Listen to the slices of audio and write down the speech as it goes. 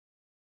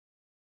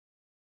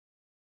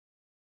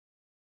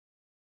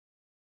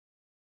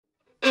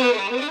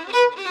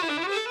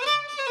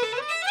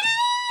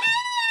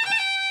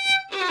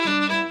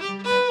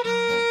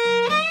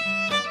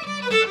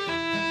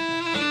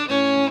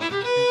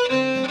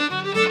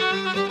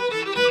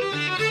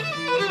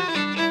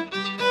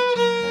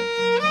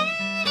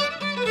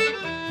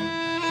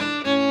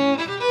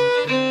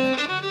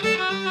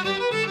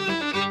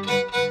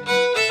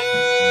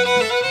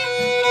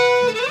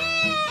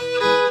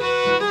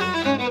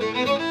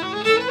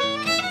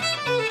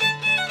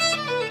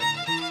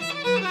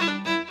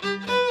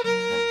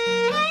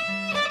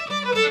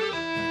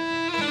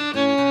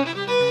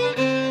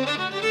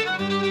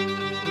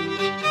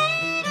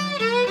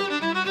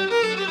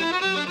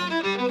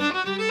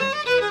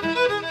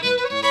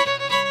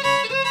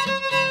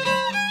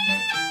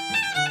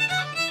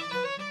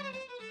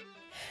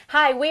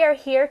Hi, we are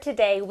here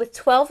today with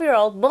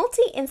 12-year-old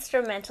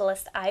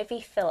multi-instrumentalist Ivy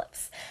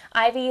Phillips.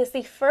 Ivy is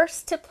the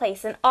first to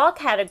place in all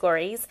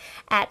categories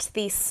at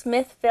the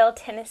Smithville,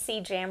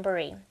 Tennessee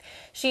Jamboree.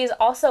 She has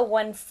also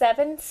won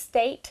 7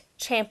 state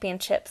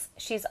championships.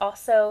 She's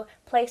also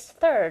placed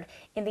 3rd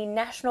in the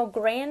National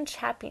Grand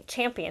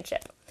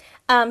Championship.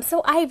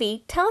 So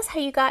Ivy, tell us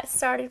how you got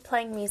started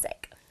playing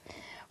music.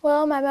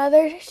 Well, my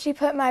mother, she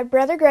put my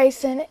brother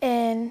Grayson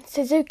in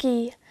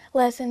Suzuki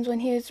lessons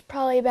when he was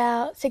probably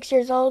about 6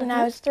 years old, and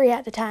I was 3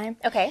 at the time.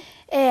 Okay.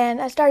 And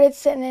I started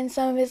sitting in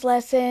some of his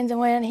lessons, and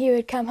when he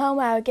would come home,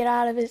 I would get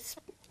out his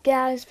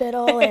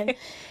fiddle and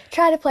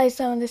try to play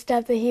some of the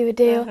stuff that he would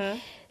do.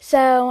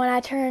 So when I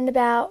turned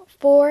about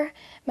 4,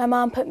 my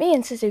mom put me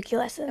in Suzuki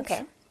lessons.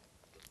 Okay.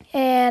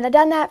 And I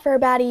done that for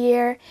about a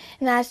year,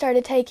 and then I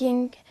started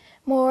taking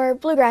more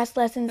bluegrass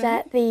lessons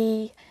at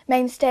the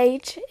main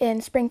stage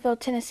in Springfield,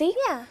 Tennessee.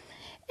 Yeah.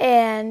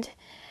 And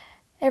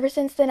ever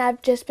since then,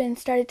 I've just been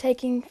started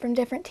taking from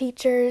different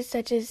teachers,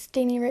 such as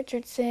Deanie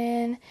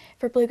Richardson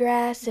for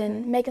bluegrass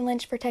and Megan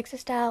Lynch for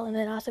Texas style, and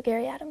then also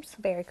Gary Adams.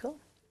 Very cool.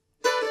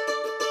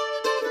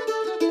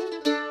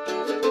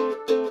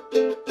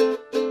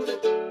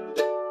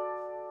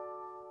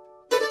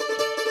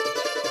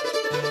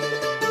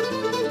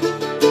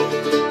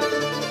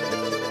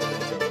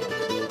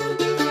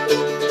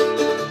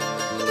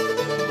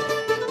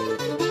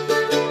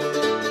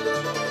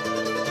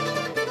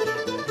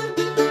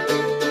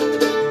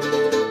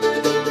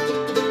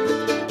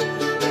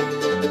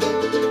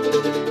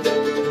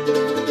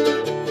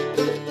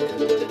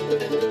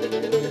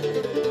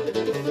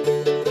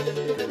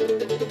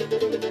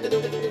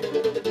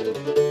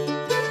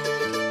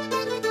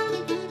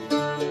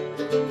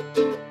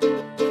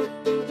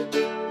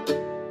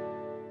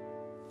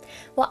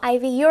 Well,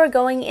 Ivy, you are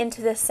going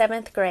into the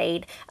 7th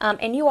grade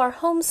and you are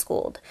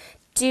homeschooled.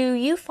 Do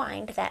you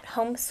find that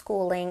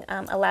homeschooling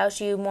allows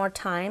you more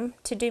time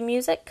to do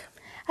music?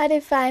 I do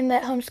find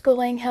that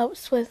homeschooling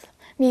helps with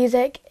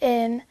music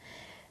in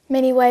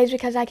many ways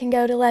because I can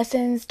go to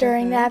lessons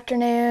during the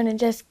afternoon, and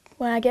just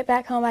when I get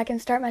back home I can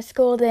start my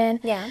school then.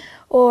 Yeah.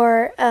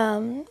 Or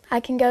I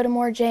can go to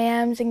more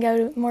jams and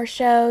go to more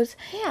shows,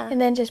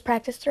 and then just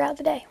practice throughout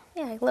the day.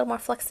 Yeah, a little more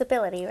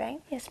flexibility, right?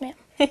 Yes, ma'am.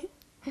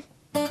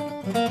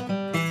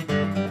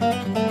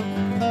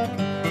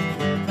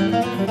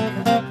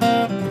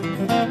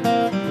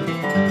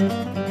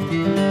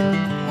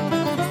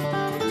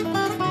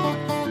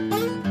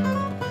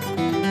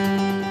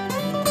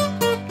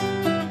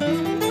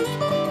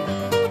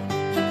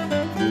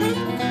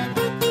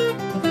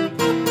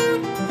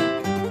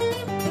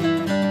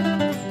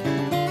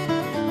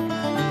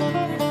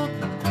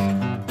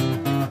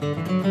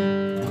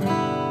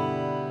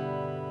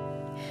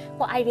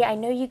 Well, Ivy, I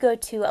know you go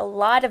to a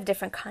lot of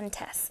different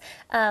contests.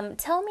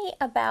 Tell me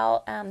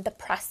about the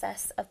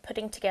process of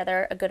putting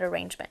together a good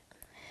arrangement.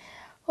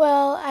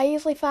 Well, I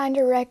usually find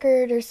a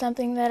record or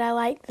something that I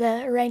like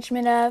the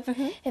arrangement of,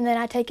 and then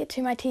I take it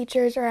to my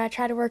teachers or I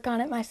try to work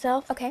on it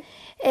myself. Okay.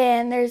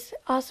 And there's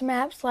awesome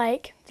apps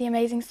like the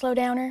Amazing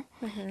Slowdowner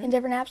and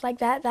different apps like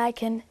that that I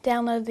can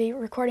download the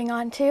recording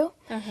on too.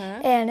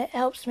 And it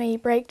helps me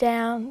break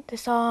down the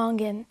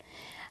song, and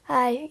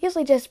I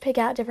usually just pick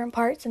out different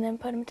parts and then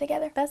put them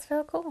together. That's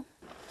real cool.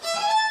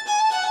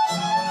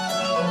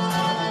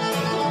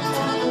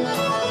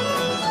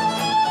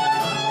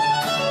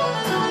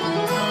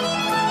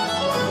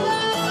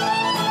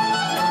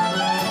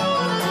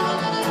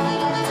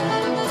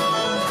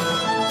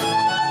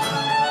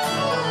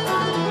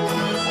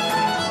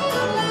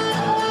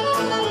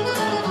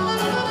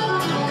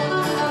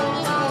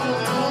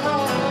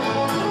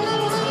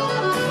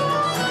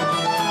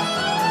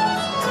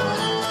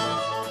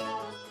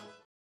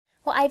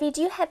 Well, Ivy,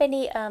 do you have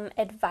any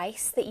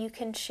advice that you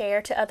can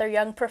share to other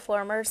young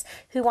performers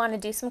who want to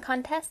do some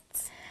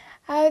contests?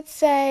 I would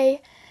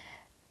say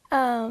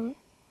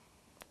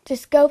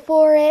just go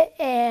for it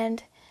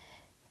and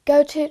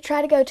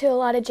try to go to a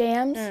lot of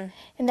jams,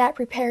 and that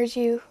prepares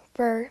you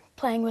for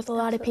playing with a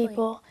lot of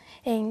people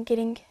and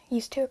getting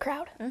used to a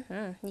crowd.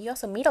 You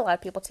also meet a lot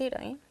of people too,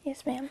 don't you?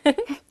 Yes, ma'am.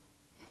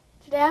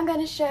 Today I'm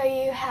going to show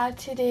you how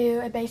to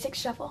do a basic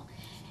shuffle,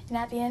 and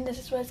at the end this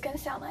is what it's going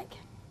to sound like.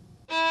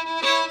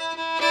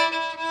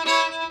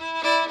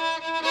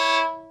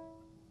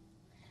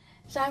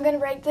 So I'm going to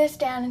break this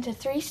down into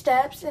 3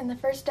 steps, and the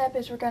first step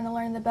is we're going to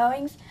learn the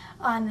bowings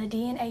on the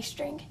D and A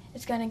string.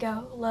 It's going to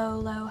go low,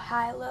 low,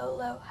 high, low,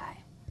 low, high.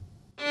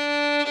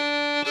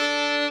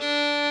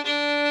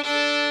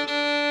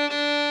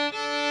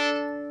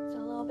 So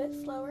a little bit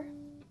slower.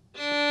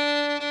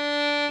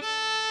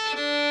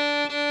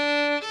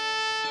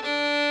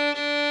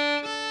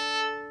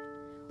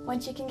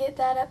 Once you can get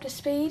that up to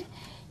speed,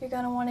 you're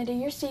going to want to do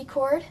your C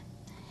chord,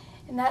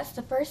 and that's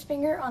the first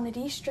finger on the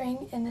D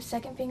string and the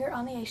second finger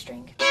on the A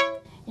string.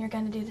 You're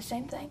going to do the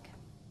same thing.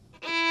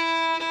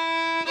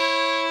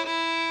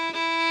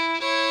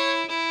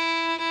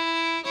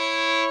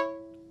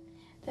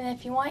 Then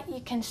if you want,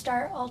 you can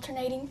start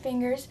alternating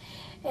fingers,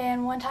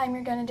 and one time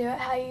you're going to do it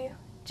how you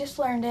just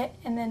learned it,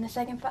 and then the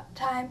second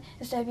time,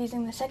 instead of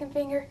using the second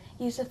finger,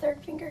 use the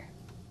third finger.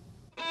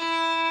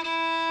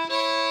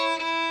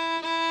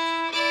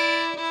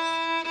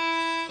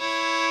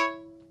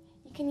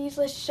 You can use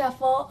this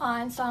shuffle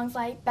on songs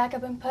like Back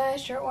Up and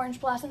Push or Orange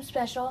Blossom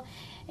Special,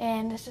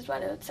 and this is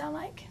what it would sound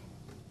like.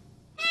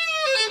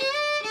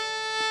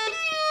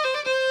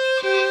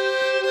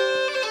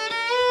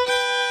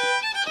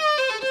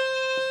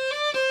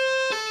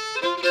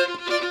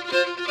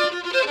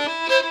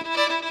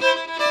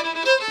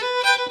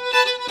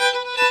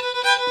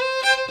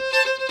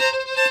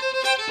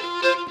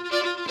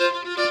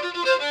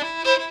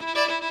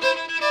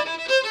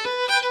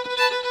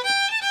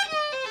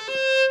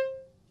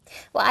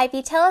 Well,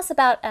 Ivy, tell us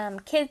about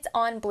Kids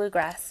on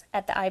Bluegrass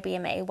at the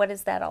IBMA. What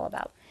is that all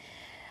about?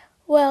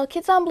 Well,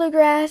 Kids on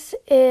Bluegrass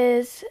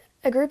is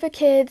a group of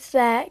kids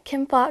that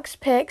Kim Fox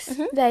picks.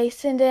 They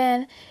send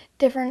in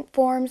different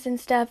forms and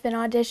stuff and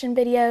audition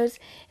videos.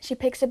 She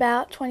picks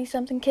about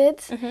 20-something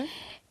kids.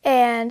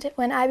 And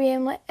when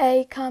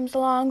IBMA comes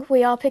along,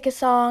 we all pick a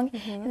song,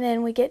 and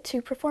then we get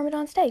to perform it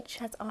on stage.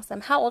 That's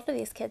awesome. How old are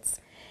these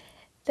kids?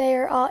 They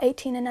are all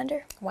 18 and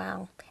under.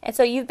 Wow. And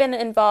so you've been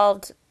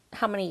involved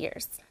how many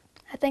years?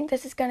 I think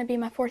this is going to be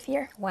my 4th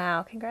year.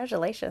 Wow,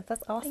 congratulations.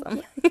 That's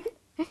awesome. Thank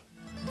you.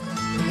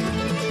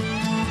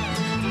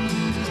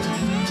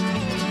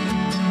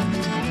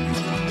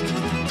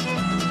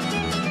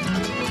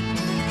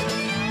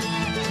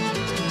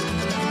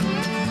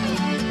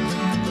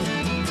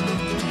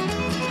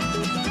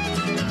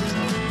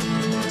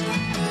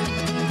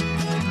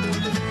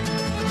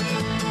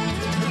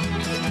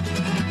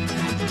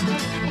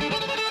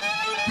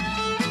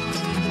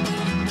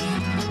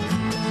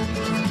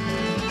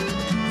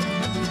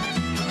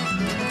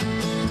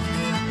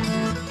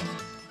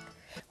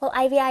 Well,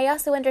 Ivy, I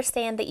also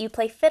understand that you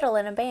play fiddle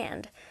in a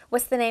band.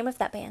 What's the name of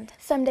that band?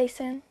 Someday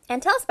Soon.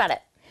 And tell us about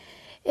it.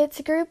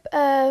 It's a group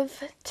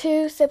of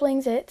 2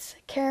 siblings. It's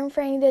Karen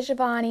Franny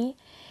DeGiovanni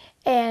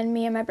and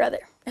me and my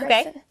brother,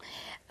 Okay.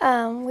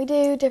 Grayson. We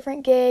do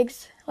different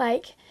gigs.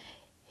 Like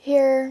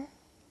here,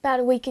 about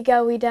a week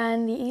ago, we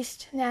done the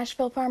East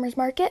Nashville Farmers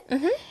Market.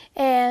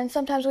 And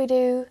sometimes we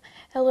do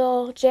a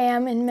little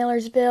jam in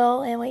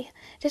Millersville, and we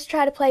just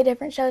try to play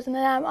different shows. And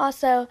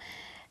then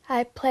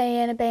I play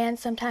in a band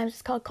sometimes.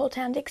 It's called Cold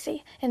Town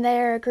Dixie, and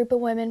they're a group of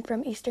women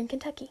from Eastern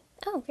Kentucky.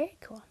 Oh, very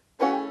cool.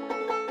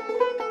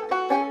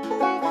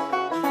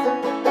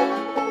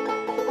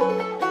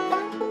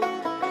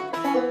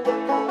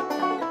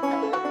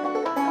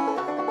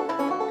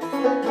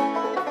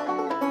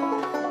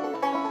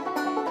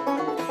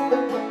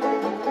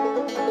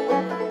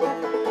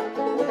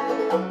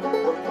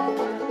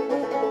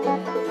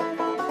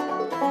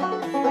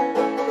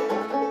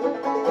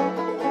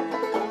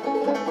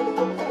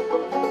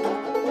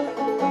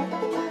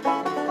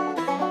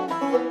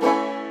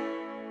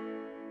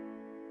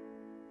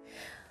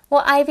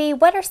 Well, Ivy,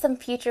 what are some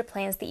future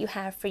plans that you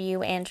have for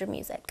you and your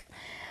music?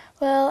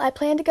 Well, I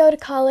plan to go to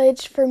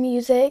college for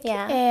music,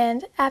 Yeah.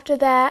 and after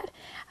that,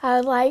 I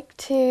would like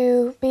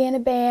to be in a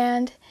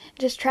band,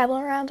 just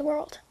traveling around the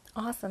world.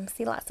 Awesome.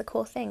 See lots of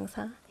cool things,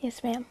 huh?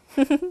 Yes, ma'am.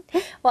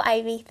 Well,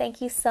 Ivy,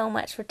 thank you so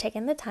much for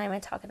taking the time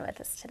and talking with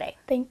us today.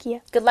 Thank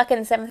you. Good luck in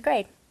the 7th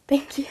grade.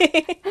 Thank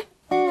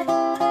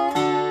you.